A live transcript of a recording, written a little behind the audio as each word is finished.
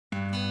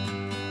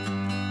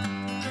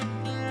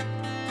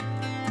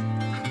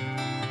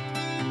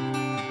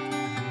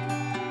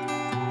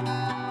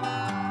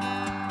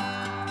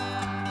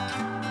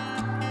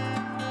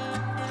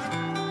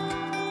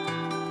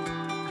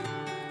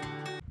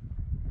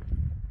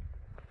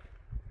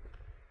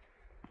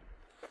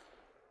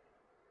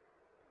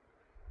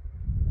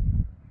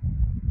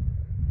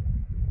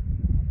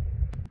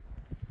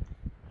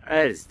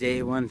Alright, it's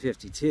day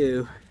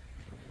 152.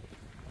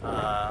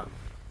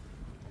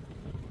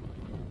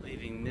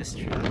 Leaving this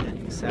trail,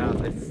 heading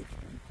south.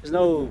 There's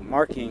no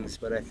markings,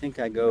 but I think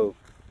I go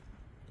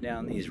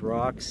down these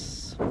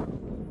rocks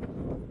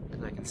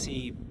because I can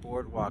see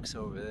boardwalks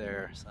over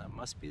there, so that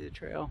must be the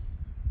trail.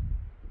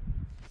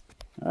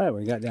 Alright,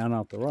 we got down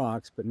off the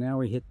rocks, but now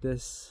we hit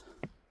this.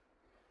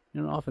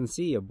 You don't often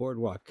see a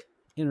boardwalk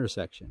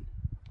intersection.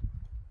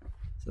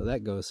 So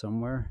that goes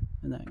somewhere,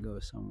 and that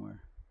goes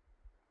somewhere.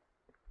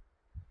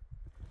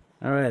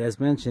 Alright, as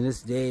mentioned,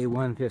 it's day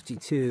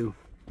 152.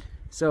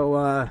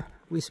 So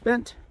we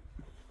spent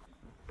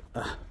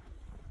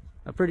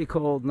a pretty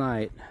cold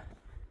night.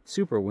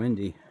 Super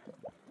windy.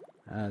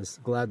 I was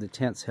glad the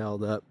tents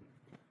held up.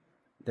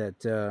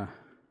 That I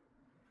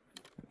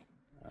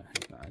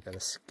got a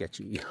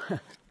sketchy.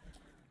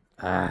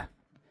 Alright,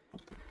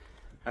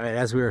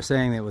 as we were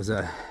saying, it was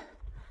a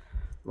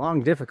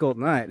long, difficult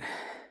night.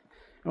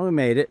 And we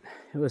made it.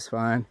 It was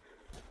fine.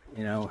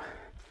 You know,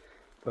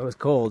 but it was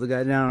cold. It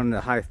got down in the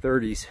high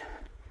 30s.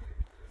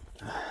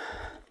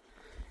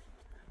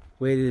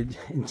 Waited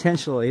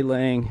intentionally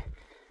laying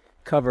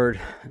covered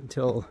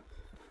until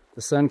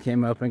the sun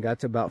came up and got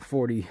to about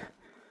 40,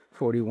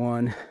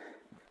 41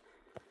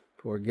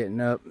 before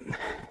getting up.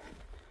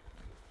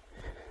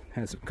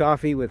 Had some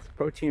coffee with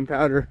protein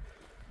powder.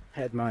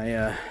 Had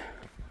my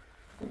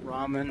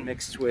ramen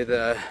mixed with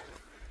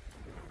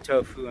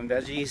tofu and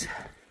veggies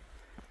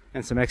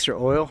and some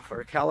extra oil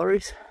for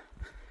calories.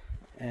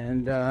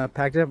 And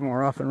packed up and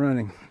we're off and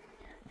running.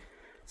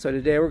 So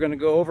today we're going to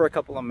go over a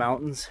couple of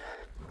mountains,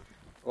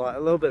 a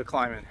little bit of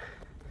climbing,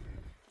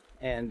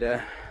 and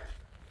we'll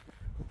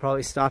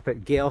probably stop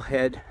at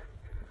Galehead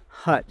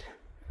Hut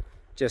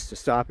just to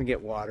stop and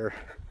get water,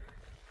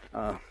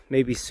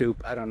 maybe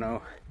soup, I don't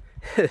know.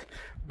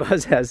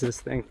 Buzz has this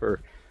thing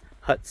for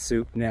hut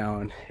soup now,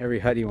 and every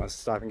hut he wants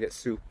to stop and get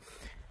soup.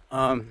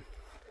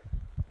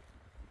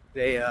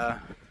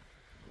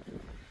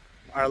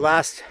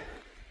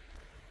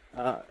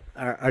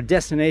 Our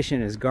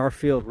destination is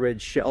Garfield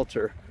Ridge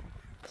Shelter,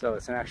 so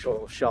it's an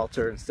actual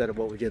shelter instead of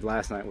what we did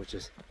last night, which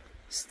is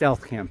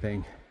stealth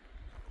camping.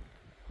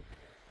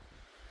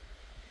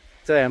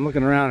 So yeah, I'm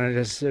looking around and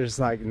there's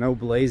like no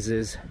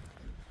blazes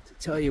to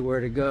tell you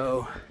where to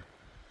go.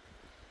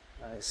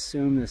 I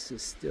assume this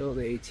is still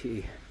the AT.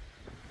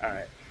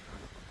 Alright.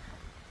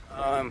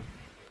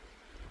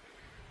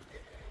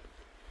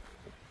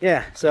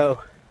 Yeah,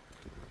 so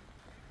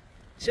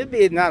should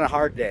be not a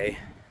hard day.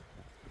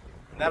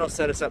 That'll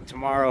set us up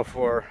tomorrow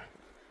for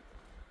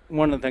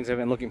one of the things I've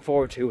been looking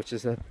forward to, which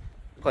is a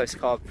place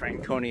called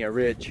Franconia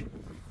Ridge.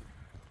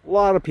 A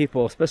lot of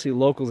people, especially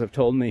locals, have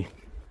told me,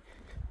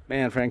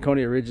 man,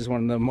 Franconia Ridge is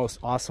one of the most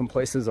awesome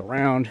places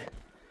around,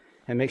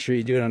 and make sure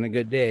you do it on a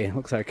good day. It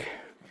looks like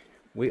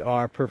we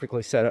are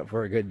perfectly set up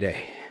for a good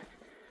day.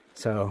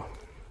 So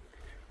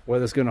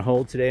weather's going to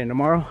hold today and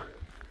tomorrow,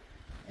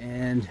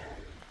 and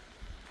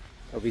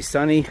it'll be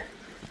sunny.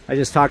 I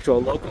just talked to a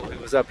local who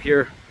was up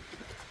here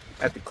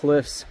at the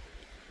cliffs,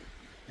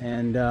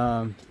 and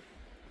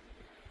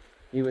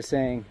he was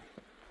saying,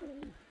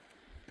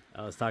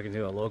 I was talking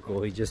to a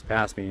local, he just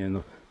passed me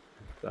and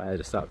I had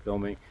to stop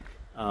filming.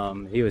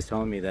 He was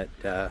telling me that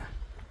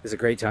it's a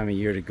great time of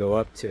year to go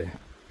up to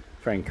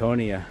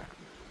Franconia,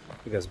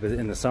 because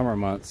in the summer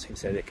months, he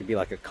said it could be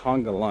like a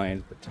conga line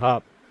at the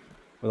top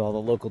with all the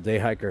local day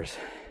hikers,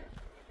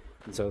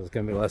 and so there's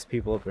going to be less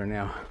people up there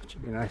now, which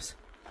would be nice.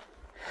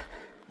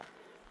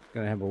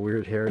 Gonna have a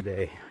weird hair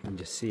day, you can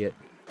just see it.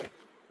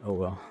 Oh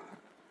well.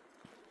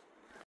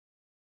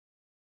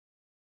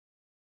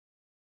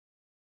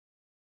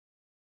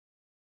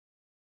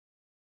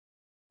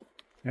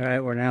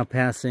 Alright, we're now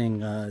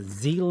passing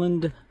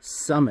Zealand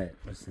Summit,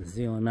 which is the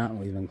Zealand mountain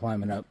we've been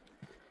climbing up.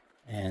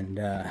 And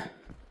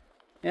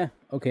yeah,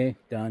 okay,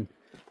 done.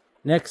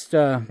 Next,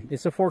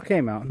 it's a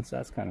 4K mountain, so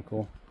that's kind of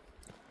cool.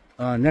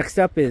 Next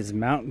up is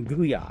Mount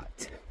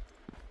Guyot.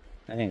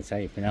 I think that's how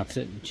you pronounce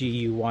it.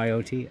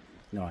 G-U-Y-O-T.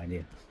 No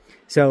idea.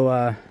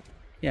 So,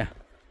 yeah.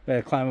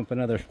 Gotta climb up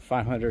another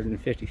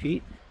 550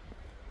 feet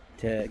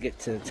to get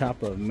to the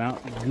top of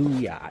Mount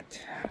Guyot.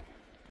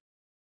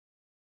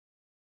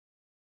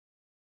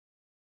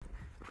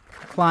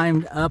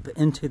 Climbed up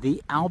into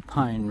the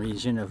alpine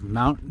region of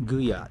Mount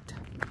Guyot.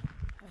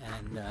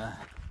 And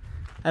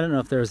I don't know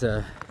if there's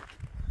a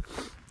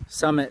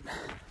summit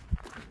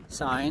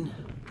sign,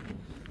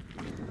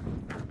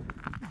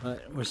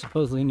 but we're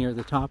supposedly near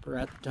the top or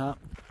at the top.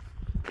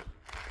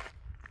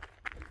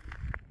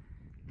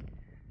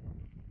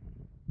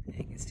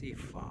 You can see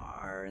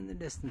far in the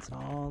distance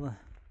all the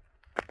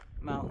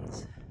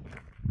mountains.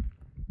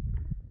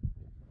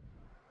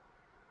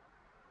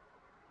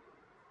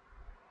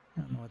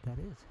 I don't know what that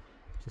is.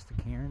 Just a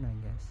cairn, I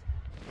guess.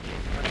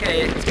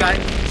 Okay, it's got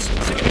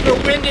super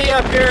windy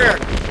up here.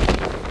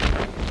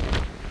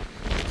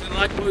 It's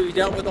like what we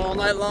dealt with all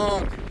night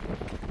long.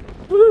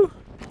 Woo!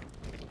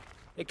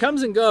 It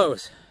comes and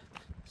goes.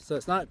 So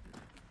it's not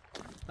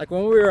like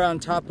when we were on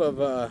top of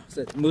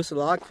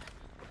Musalak,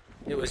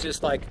 it was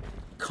just like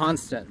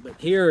constant, but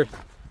here,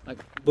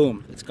 like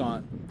boom, it's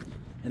gone.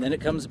 and then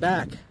it comes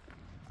back.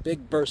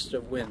 Big burst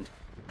of wind.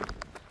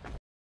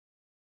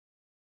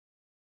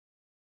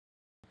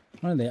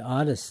 One of the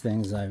oddest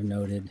things I've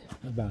noted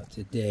about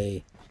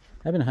today,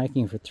 I've been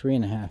hiking for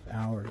 3.5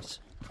 hours.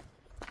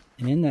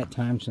 And in that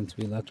time since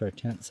we left our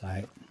tent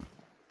site,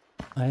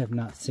 I have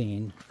not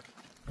seen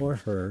or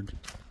heard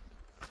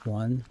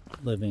one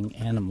living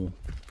animal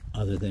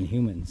other than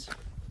humans.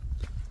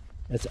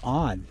 It's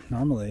odd.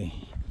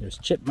 Normally there's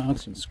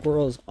chipmunks and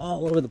squirrels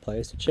all over the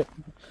place.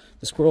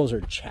 The squirrels are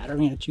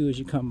chattering at you as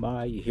you come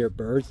by. You hear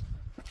birds.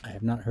 I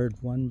have not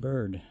heard one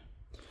bird.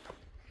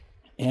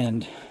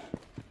 And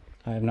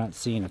I have not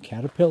seen a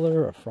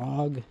caterpillar, a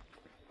frog,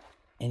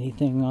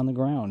 anything on the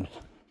ground.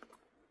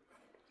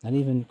 Not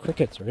even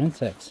crickets or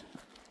insects.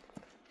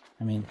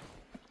 I mean,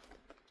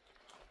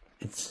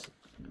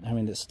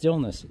 the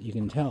stillness, you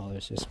can tell,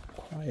 it's just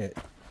quiet.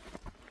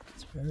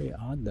 It's very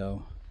odd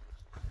though.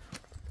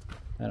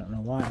 I don't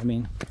know why. I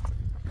mean,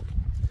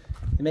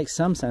 it makes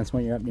some sense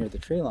when you're up near the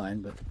tree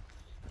line, but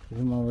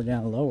even when we're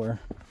down lower,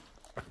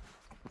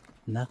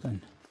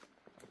 nothing.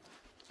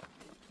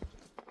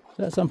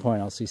 So at some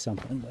point I'll see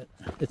something, but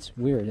it's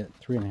weird at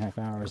 3.5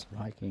 hours of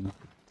hiking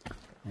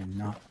and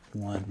not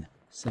one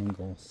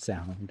single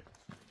sound,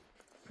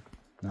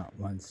 not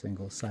one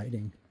single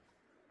sighting.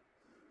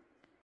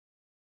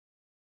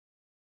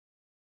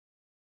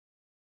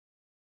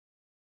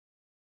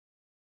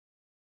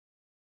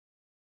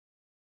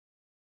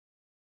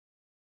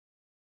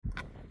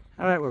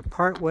 All right, we're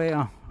partway,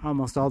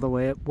 almost all the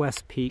way up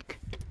West Peak.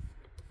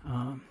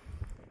 And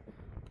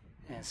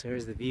so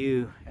here's the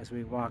view as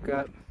we walk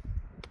up.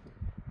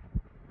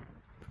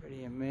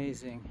 Pretty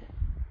amazing.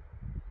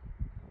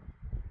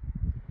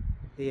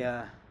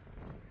 I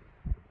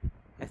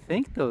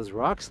think those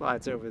rock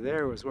slides over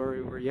there was where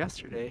we were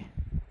yesterday.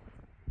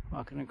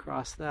 Walking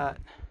across that,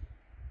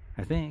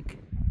 I think.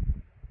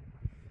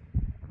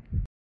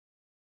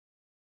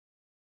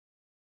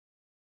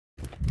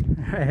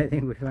 All right, I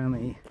think we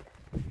finally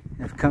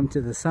have come to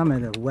the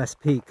summit of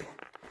West Peak.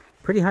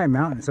 Pretty high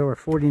mountain, it's over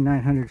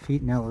 4,900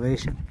 feet in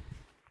elevation.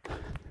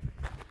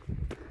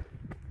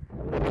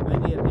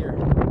 Windy up here.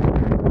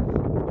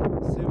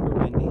 Super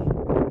windy.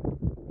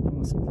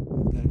 Almost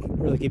gotta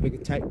really keep a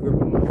tight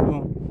grip on my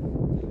phone.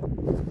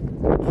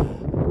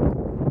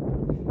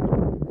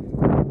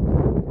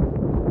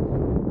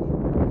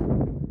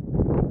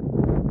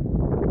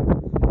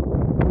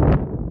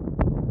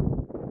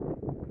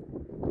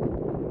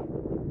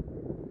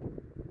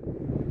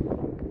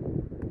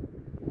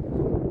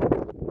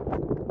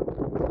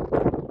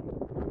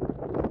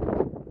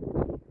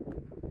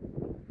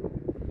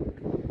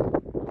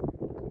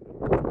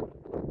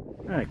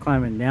 Alright,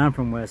 climbing down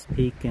from West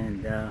Peak,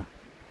 and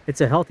it's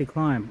a healthy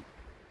climb.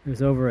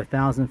 There's over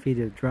 1,000 feet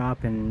of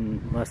drop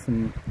in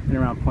around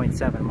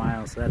 0.7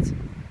 miles, so that's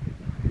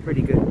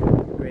pretty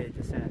good rate of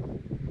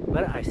descent.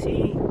 But I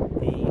see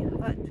the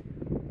hut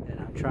that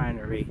I'm trying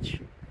to reach.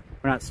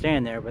 We're not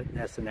staying there, but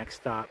that's the next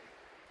stop.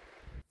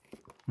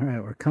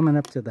 Alright, we're coming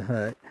up to the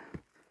hut,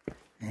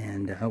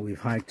 and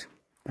we've hiked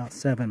about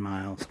 7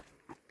 miles.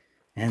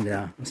 And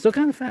I'm still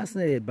kind of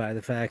fascinated by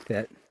the fact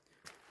that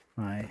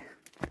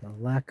the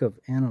lack of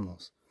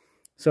animals.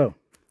 So,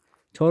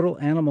 total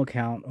animal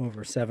count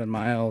over 7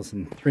 miles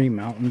and 3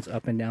 mountains,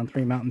 up and down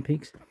 3 mountain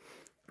peaks,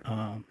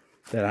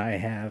 that I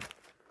have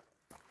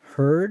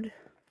heard,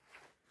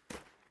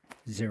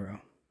 0.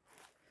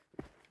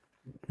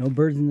 No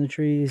birds in the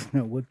trees,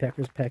 no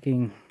woodpeckers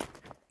pecking,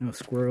 no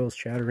squirrels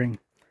chattering,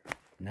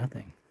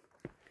 nothing.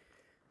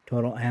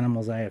 Total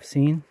animals I have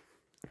seen: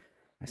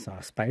 I saw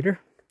a spider,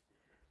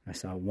 I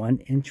saw 1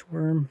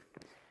 inchworm,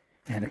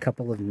 and a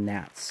couple of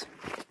gnats.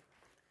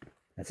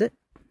 That's it.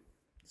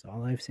 That's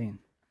all I've seen.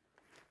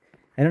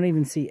 I don't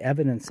even see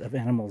evidence of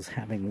animals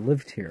having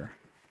lived here.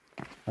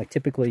 Like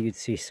typically you'd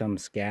see some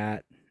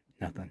scat,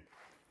 nothing.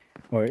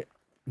 Or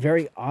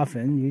very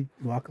often you'd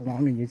walk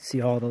along and you'd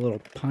see all the little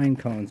pine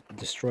cones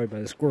destroyed by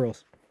the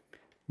squirrels.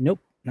 Nope,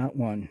 not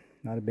one,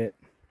 not a bit.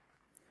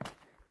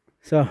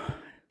 So,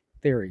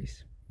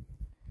 theories.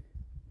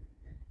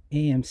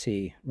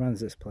 AMC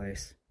runs this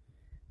place.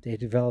 They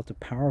developed a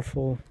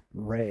powerful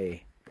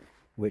ray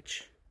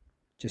which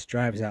just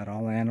drives out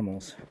all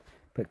animals,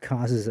 but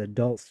causes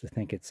adults to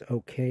think it's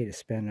okay to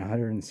spend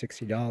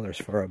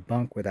 $160 for a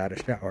bunk without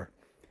a shower.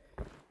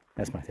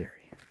 That's my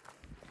theory.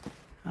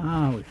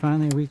 We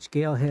finally reached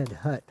Galehead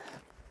Hut.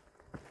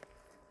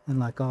 And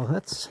like all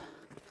huts,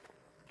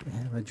 they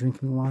have a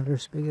drinking water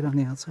spigot on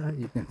the outside.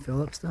 You can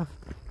fill up stuff.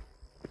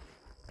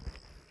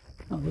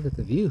 Oh, look at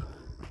the view.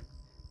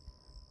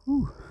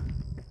 Whew.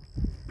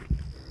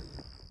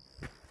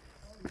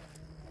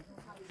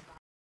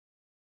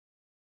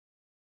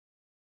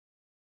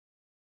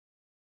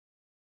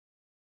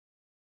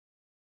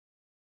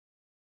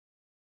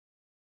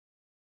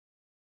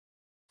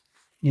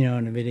 You know,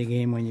 in a video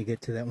game, when you get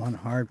to that one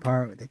hard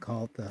part, they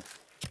call it the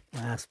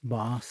last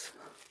boss.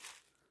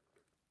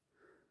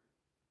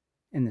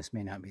 And this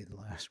may not be the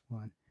last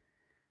one.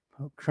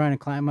 I'm trying to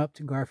climb up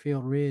to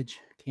Garfield Ridge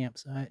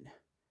campsite.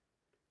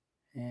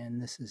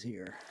 And this is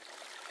here.